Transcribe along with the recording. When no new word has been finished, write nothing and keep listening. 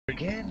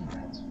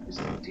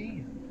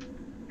15.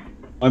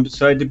 I'm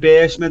beside the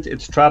basement.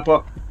 It's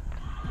Trapper.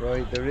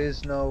 Right, there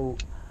is no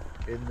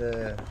in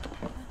the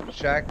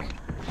shack.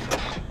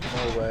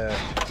 No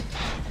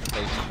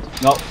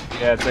basement. No,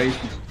 yeah,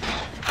 basement.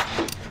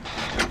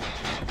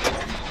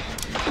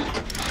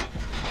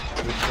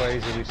 Which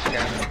ways are we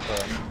scanning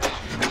for?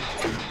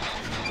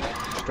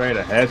 Straight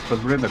ahead,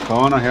 because we're in the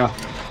corner here.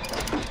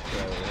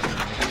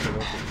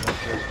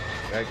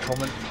 Right,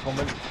 coming.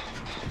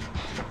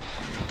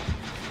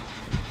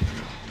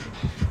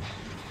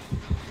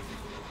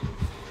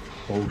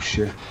 Oh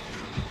shit.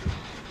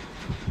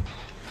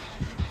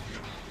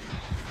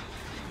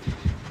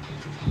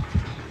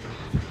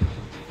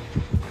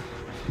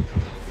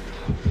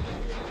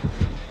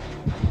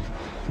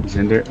 He's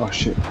in there. Oh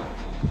shit.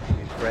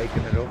 He's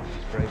breaking it up.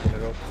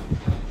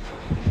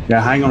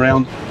 Yeah, hang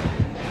around.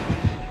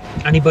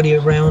 Anybody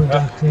around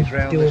that can He's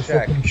round do the a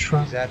shack. fucking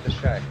trap. He's at the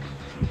shack.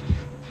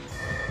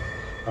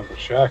 At the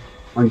shack.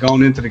 I'm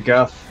going into the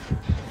gaff.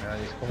 Now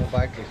he's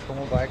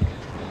coming back.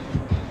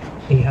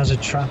 He has a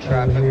trap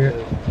over here.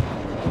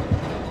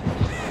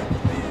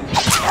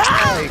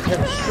 Oh, he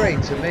came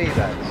straight to me,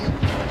 lads.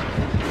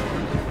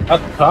 At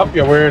the top,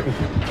 you're weird.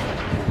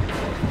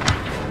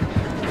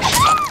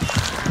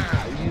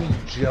 Ah, you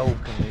joking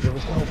me? There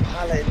was no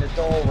pallet in the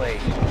doorway.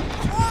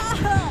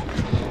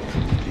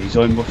 He's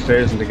I'm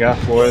upstairs in the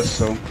gaff boys,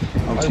 so I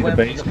obviously the went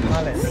for the basement.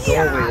 pallet in the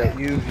doorway that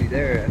usually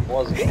there and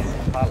wasn't a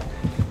pallet.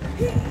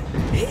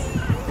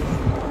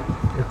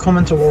 You're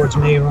coming towards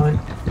me, Ryan.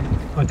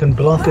 I can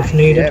block if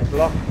needed. Yeah,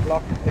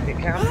 block. If you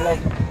can't block,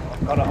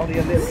 I've got only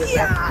a little bit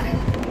left.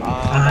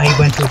 Ah, he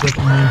went to a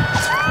different one.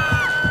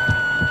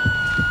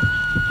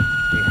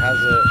 He has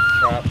a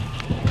trap.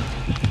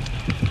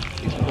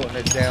 He's putting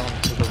it down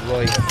to the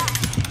right,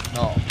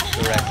 not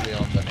directly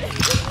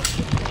underneath.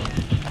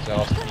 It's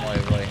off to my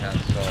right hand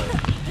side.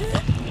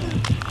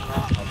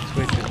 I'm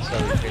switching so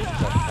he thinks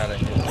I'm telling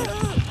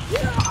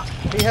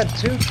you. He had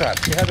two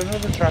traps. He had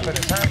another trap in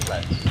his hand,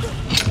 lads.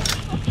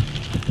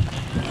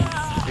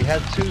 He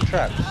had two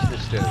traps,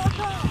 this dude.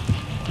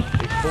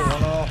 He put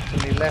one off to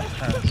my left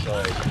hand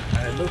side,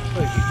 and it looks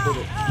like he put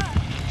it.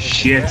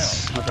 Shit,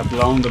 I got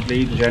blown the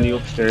bleeding Jenny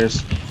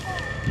upstairs.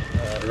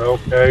 You're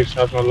okay, just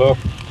having a look.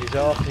 He's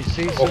off, he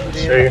sees Fucking somebody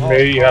in seeing the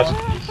me, yes.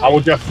 hotspot. How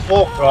would you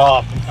fuck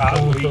off?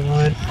 Going for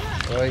Ryan.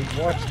 Right,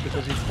 watch,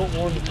 because he put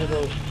one to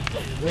the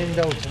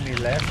window to my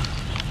left,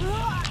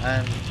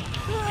 and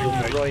to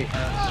my right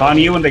hand side. On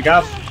you in the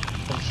gaff.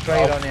 Come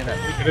straight on in it.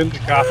 Get in the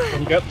gap,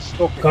 I'm getting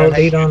stuck Go again.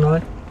 lead on,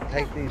 Ryan.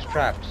 Take these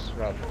traps,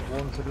 Rob.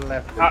 One to the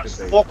left. That's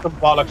fucking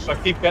bollocks, I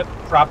keep getting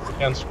trapped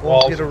against One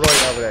walls. to the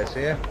right over there,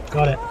 see ya?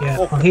 Got it, yeah.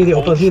 I'll heal you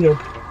up, Yeah.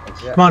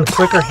 Come on,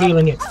 quicker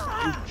healing you.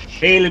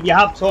 Heal if you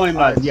have time,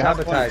 lads. You have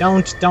time.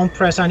 Sabotage. Don't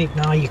press any.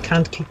 No, you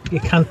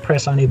can't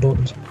press any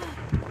buttons.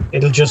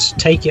 It'll just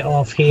take you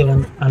off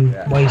healing and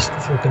waste the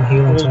fucking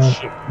healing time.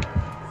 Bullshit.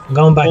 I'm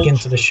going back Bullshit.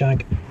 into the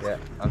shack. Yeah,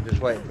 I'm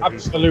just waiting for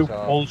Absolute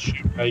people to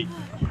bullshit, mate.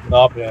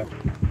 Stop it.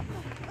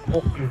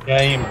 Fucking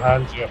game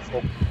hands you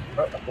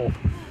up.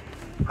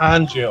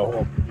 Hands you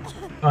up.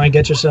 Alright,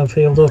 get yourself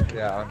healed up.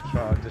 Yeah,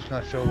 I'm just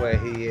not sure where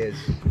he is.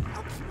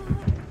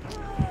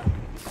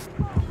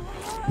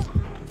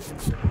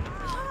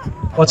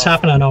 What's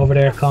happening over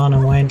there, Con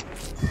and Wayne?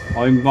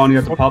 I'm going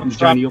here to pop the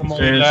Jenny Trap to my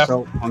upstairs, left.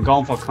 so I'm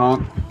going for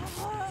Con.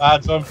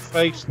 Lads, I'm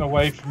facing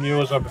away from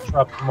you as I've a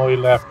trap to my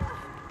left.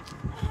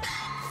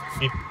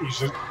 He's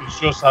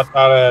just at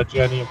that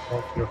Jenny in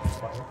front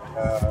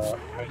of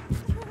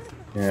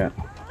you. Yeah.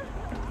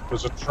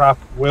 There's a trap,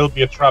 will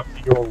be a trap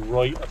to your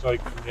right as I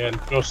come in,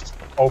 just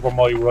over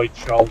my right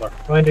shoulder.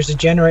 Right, there's a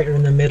generator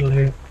in the middle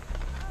here.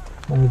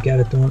 When we get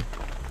it done.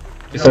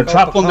 Is there a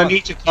trap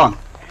underneath you, Con?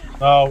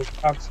 No, you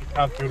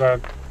can't do that.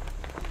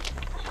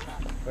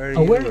 Where are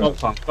Oh, you? where- Go,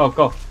 Con.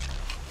 Go.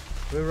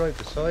 We're right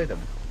beside him.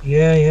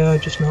 Yeah, I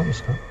just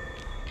noticed that.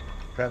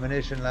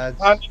 Premonition,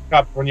 lads.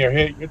 Handicapped when you're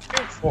here. You're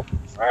too fucking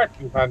far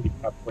too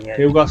handicapped when you're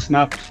here. Who got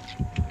snapped?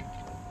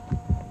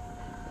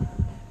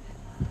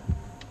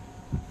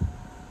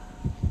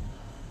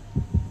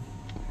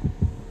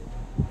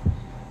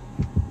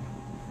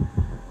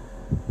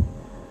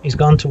 He's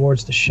gone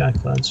towards the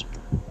shack, lads.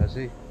 Has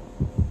he?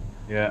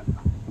 Yeah.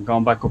 I'm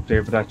going back up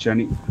there for that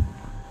Jenny.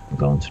 I'm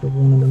going to the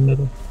one in the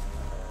middle.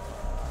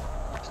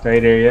 Stay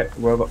there, yeah.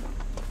 Wherever.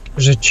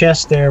 There's a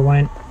chest there,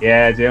 Wayne.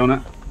 Yeah, doing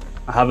it.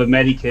 I have a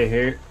medikit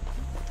here.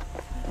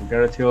 I'll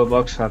get a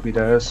toolbox, happy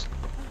days.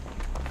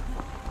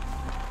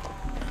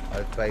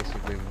 I've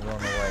basically run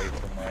away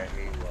from where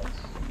he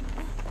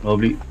was.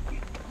 Lovely.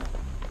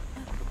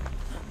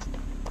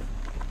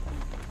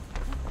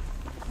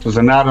 There's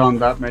an add on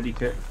that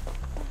medikit.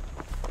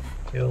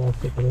 Cool, I'll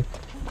pick it up.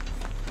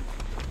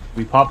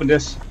 We popping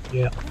this?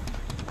 Yeah.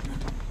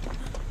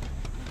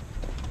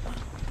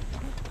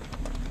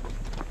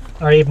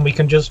 Or even we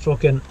can just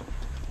fucking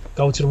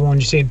go to the one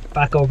you see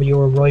back over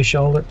your right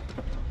shoulder.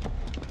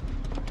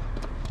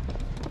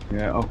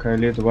 Yeah, okay,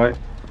 lead the way.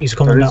 He's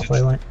coming There is that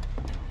way, right?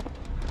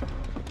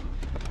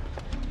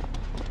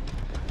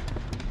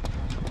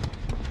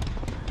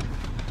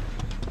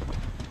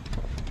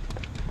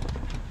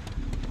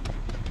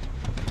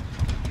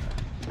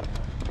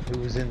 Who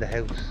was in the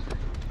house?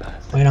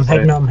 Wait, I'm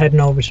heading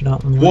over to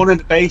that one. One in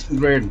the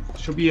basement, Reardon.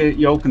 Should be a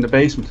yoke in the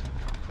basement.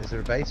 Is there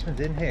a basement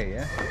in here,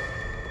 yeah?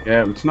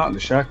 Yeah, it's not in the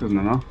shack, isn't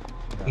it, no?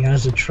 He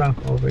has a trap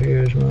over here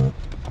as well.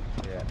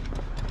 Yeah.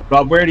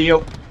 Rob, where are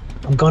you?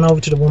 I'm going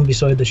over to the one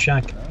beside the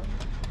shack. No?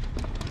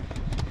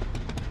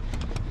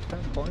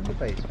 Can't find the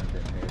basement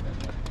in here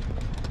then.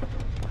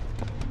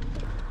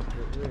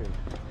 Bit weird.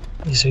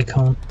 You see,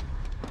 can't.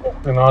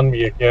 Fucking on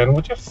me again.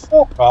 Would you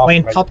fuck off?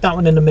 Wayne, mate? pop that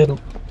one in the middle.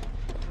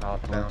 Oh,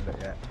 I found it,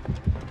 yeah.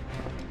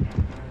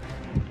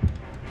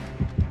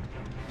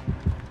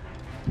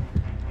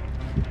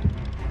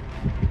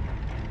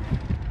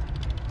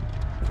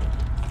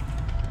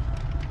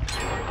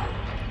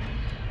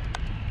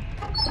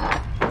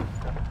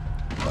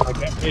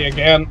 Get me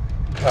again.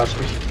 That's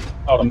me.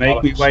 Oh, the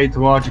Make me bollocks. way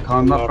towards you,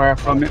 Con. Not far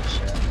from it.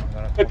 Yeah, I'm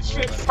gonna come It's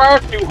with it. far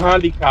too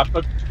handicapped,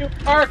 but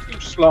it's far too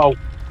slow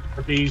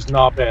for these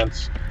knob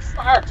ends.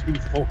 Far too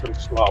fucking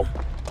slow.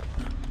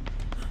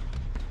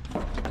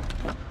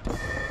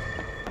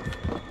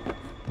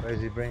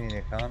 Where's he bringing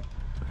you, Con?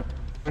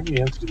 Bring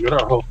me into the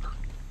other hook.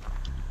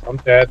 I'm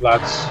dead,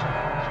 lads.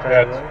 Straight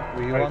Dead. away?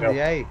 Were you Right on now. the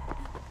A?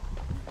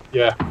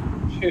 Yeah.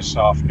 Piss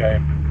off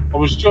game. I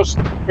was just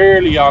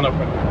barely on it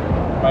when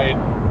I made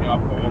me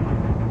off the hook.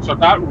 So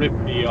that ripped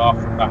me off.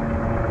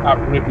 That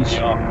ripped me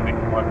off big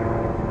time.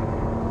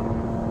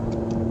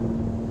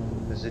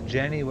 There's a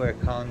Jenny where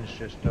Con's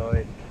just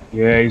died.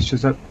 Yeah, he's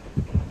just at.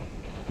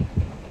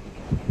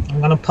 I'm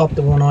gonna pop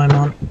the one I'm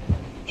on.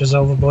 Just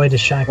over by the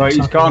shack. Right, It's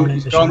he's not the one gone. in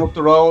He's the gone shack. up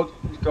the road.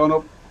 He's gone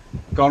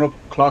up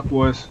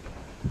clockwise.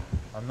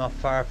 I'm not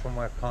far from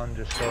where Con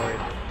just died,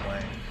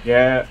 Wayne.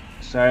 Yeah,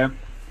 same.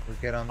 We'll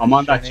get on I'm this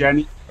on that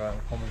Jenny. Right, I'm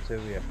coming to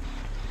you.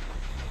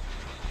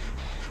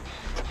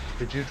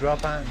 Did you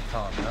drop out,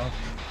 Con? No?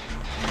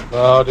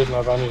 No, I didn't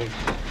have anything.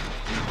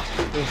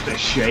 Just the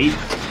shape.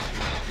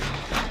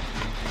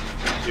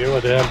 You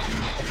with them.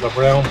 Couple of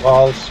brown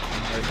balls.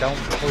 Right, don't,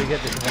 before you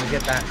get this, I'm gonna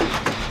get that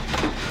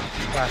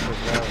trap as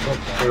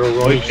well. You're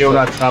Right, right. do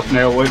that trap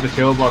now. Where's the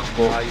toolbox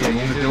for? Ah, yeah, you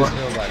do this till like,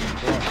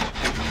 go on.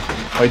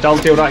 Right,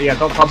 don't do that yet.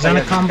 Don't pop He's that on a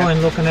yet. combine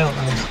looking out,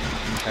 lads.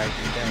 Okay,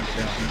 get down, get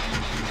down.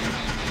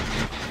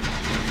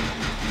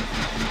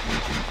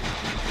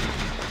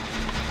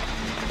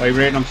 Right,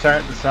 Raiden, I'm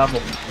starting to saddle.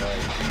 Right.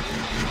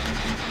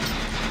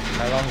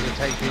 How long does it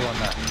take you on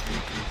that?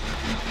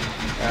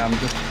 I'm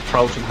just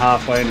approaching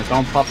halfway and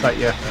don't pop that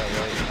yet.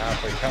 Right,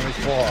 halfway. Tell me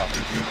 4.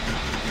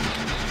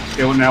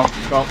 Do it now.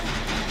 Go.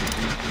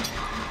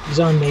 He's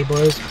on me,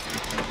 boys.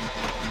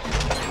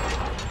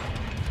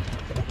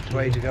 Which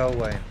way to go,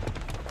 Wayne?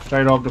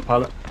 Straight over the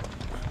pallet.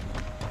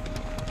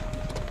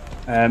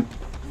 You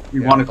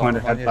Yeah, want to I'm kind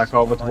of on head your- back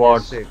over I'm on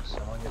towards. your 6.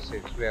 I'm on your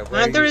 6. Yeah, where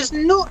Man, are there you? is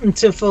nothing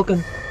to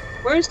fucking.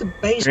 Where's the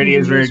basement? There he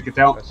is, in this- Raiden. Get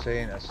down. I've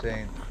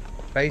seen.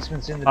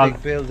 Basement's in the Ah.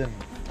 big building.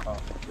 Oh,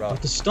 right.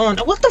 With the stone.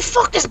 What the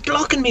fuck is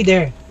blocking me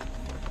there?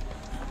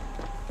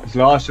 He's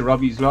lost you,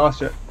 Robbie. He's lost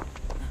you.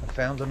 I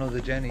found another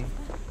Jenny.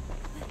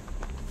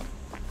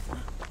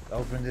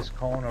 Over in this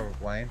corner,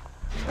 Wayne.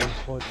 One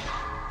foot.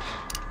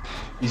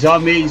 He's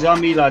on me,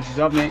 lads. He's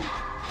on me.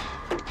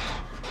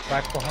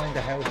 Back behind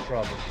the house,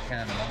 Rob, if you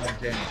can. I'm on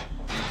Jenny.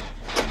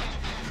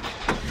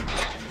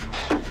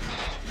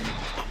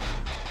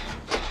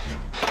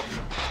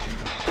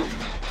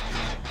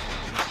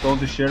 Stole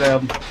the shit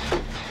out of him.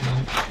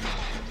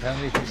 Tell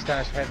me if he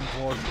starts heading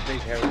towards the big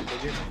house,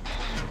 will you?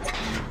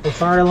 How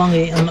far along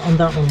are you on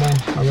that one, Wayne?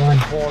 Or Ryan?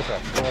 Quarter.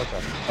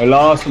 I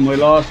lost him.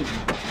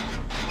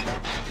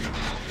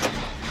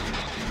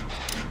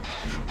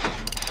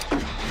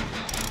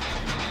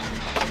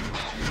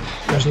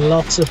 There's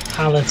lots of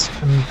pallets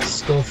and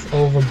stuff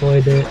over by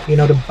the,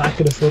 the back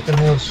of the fucking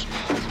house.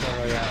 That's where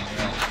I am,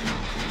 yeah.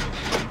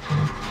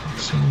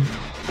 So,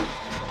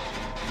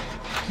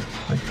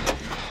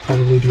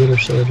 probably the other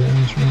side of the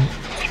house, right?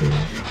 Sure.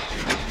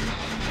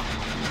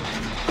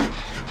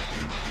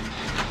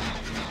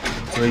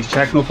 So he's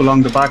checking up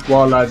along the back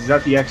wall, lads. He's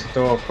at the exit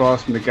door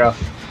across from the gaff.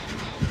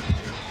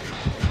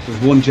 There's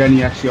one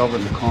Jenny actually over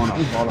in the corner.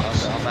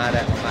 Bollocks. I'm at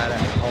it.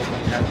 I'm hoping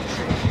he hasn't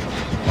seen me.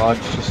 Oh,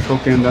 it's just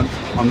stuck in then.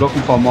 I'm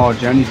looking for more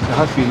Jennies. There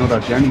has to be another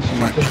Jenny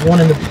somewhere. There's one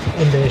in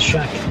the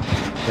shack.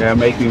 Yeah,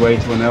 make me way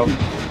to an out.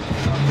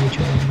 I'll meet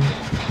you over there.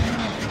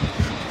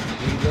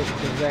 He looked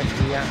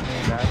directly at me,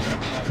 lad.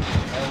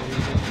 How he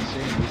didn't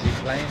see me. Is he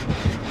playing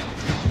with me?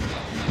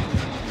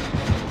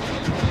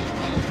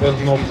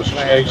 Building up the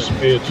chase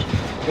speed.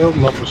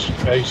 Building up the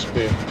chase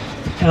speed.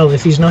 Hell,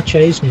 if he's not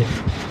chasing you. No,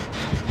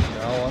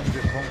 I'm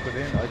just hunkered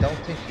in. I don't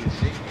think he'll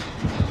see me.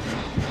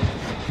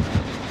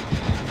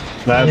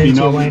 That'd be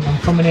Into no. Wayne. I'm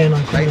coming in.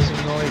 Make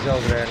some noise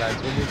over there, lads.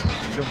 Will you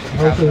jump in the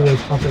Hopefully cabin? we'll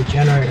pop a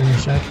generator in a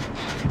sec.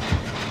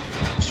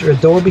 Is there a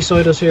door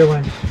beside us here,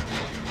 Wayne?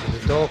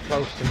 There's a door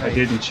close to me. I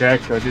didn't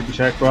check, Rob.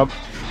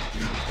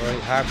 Right,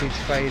 heartbeat's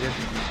faded.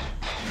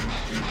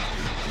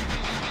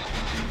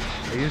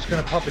 Are you just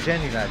gonna pop a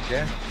Jenny, lads,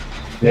 yeah?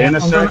 Yeah, in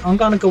a sec. I'm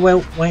gonna go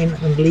out, Wayne,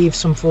 and leave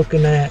some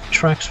fucking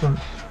tracks from.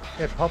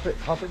 Yeah, pop it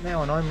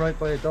now, and I'm right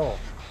by the door.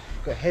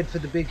 Go head for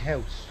the big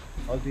house.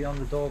 I'll be on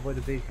the door by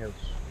the big house.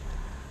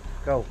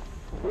 Go.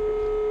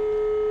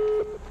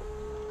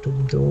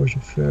 Double doors are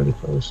fairly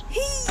close.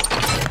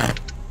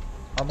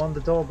 I'm on the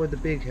door by the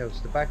big house,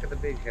 the back of the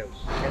big house.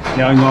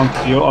 Yeah,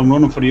 I'm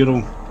running for the other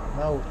one.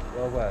 No,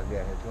 well,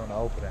 yeah, if you want to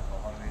open it, I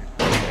want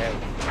you to get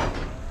out.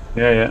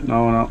 Yeah,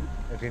 no.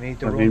 If you need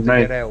to I've run been to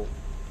made. get out,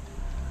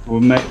 We'll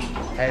make.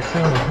 head to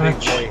Oh, the big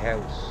hatch. boy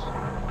house.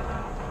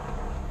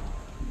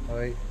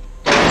 Right.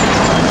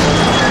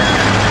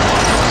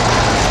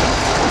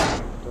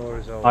 Door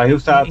is open.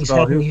 Who's that? He's Go,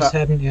 heading, who's he's that?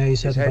 heading, yeah,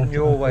 he's He's heading heading back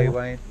your to way, that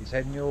door. Wayne. He's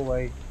heading your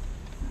way.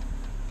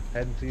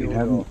 Heading for He's your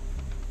heading. door.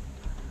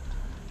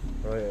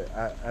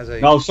 Right, as I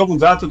No,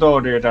 someone's at the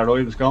door there that I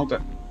was going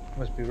to.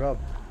 must be Rob.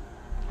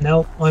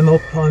 No, I'm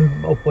up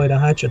by the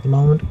hatch at the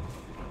moment.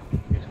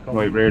 He's coming.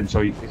 Right, Reardon,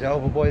 so He's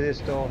over by this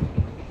door.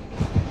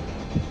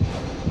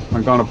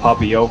 I'm going to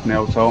pop a yoke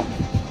now, so. I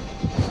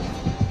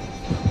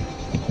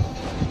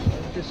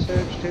just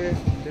searched here,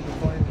 didn't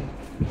find him.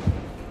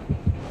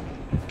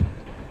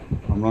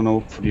 I'm running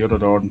up for the other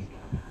door. then.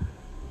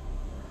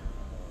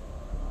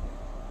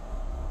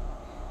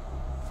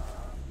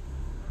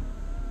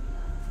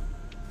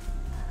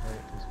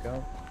 Right,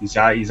 he's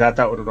gone. He's at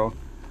that other door.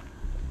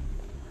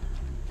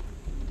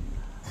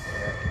 Yeah,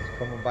 he's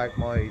coming back.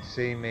 He's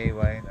seen me,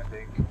 Wayne, I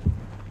think.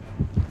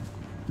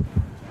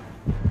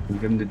 We'll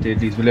give him the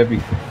diddlies. Will every.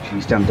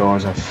 Jeez, them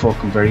doors are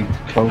fucking very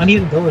close. Any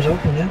of the doors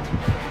open, yeah?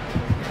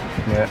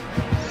 Yeah.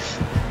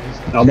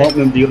 He's I'm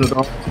opening the other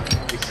door.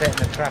 He's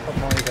setting a trap at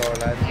my door,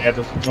 lad. Yeah,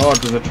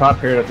 there's a trap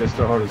here at this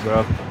door as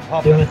well.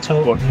 Pop Doing it. a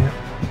total What? here.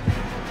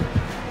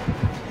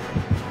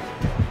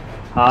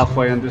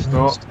 Halfway on this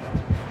door.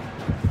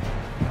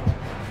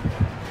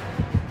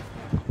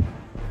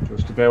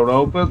 Just about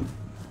open.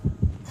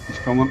 He's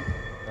coming.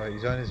 Right,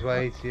 he's on his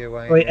way to you,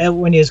 Wayne. Right, out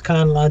when you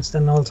can, lads,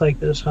 then I'll take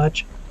this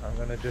hatch. I'm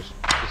gonna just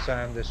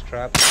disarm this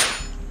trap.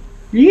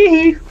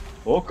 Yee!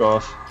 Fuck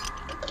off.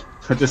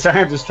 I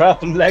disarmed this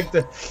trap and legged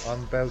it.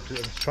 I'm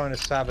trying to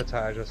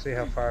sabotage. I'll see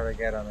how far I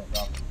get on it,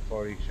 Rob,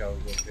 before he shows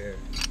up here.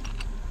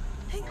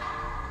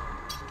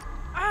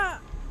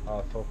 Oh,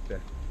 I fucked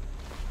it.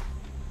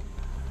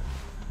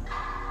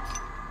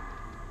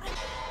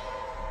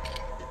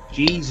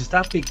 Jesus,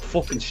 that big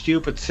fucking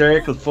stupid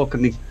circle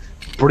fucking thing.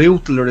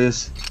 Brutal it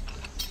is.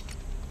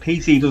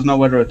 PC doesn't know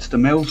whether it's the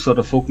mouse or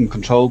the fucking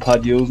control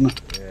pad using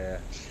it. Yeah.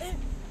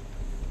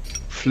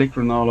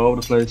 Flickering all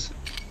over the place.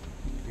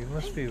 You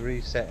must be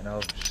resetting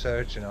over,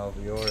 searching over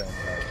your end,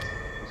 like.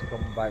 He's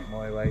coming back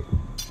my way.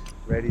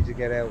 Ready to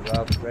get out,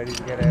 Rob. Ready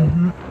to get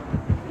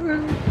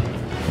out.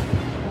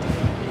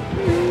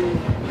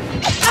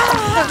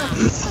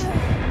 It's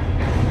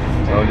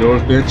all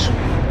yours, bitch.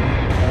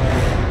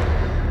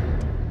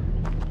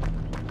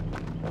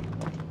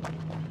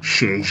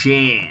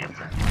 Shazam!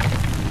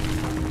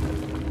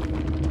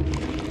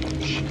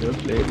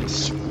 Shit,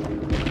 ladies.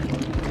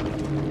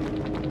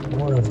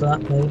 More of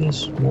that,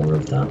 ladies. More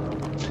of that.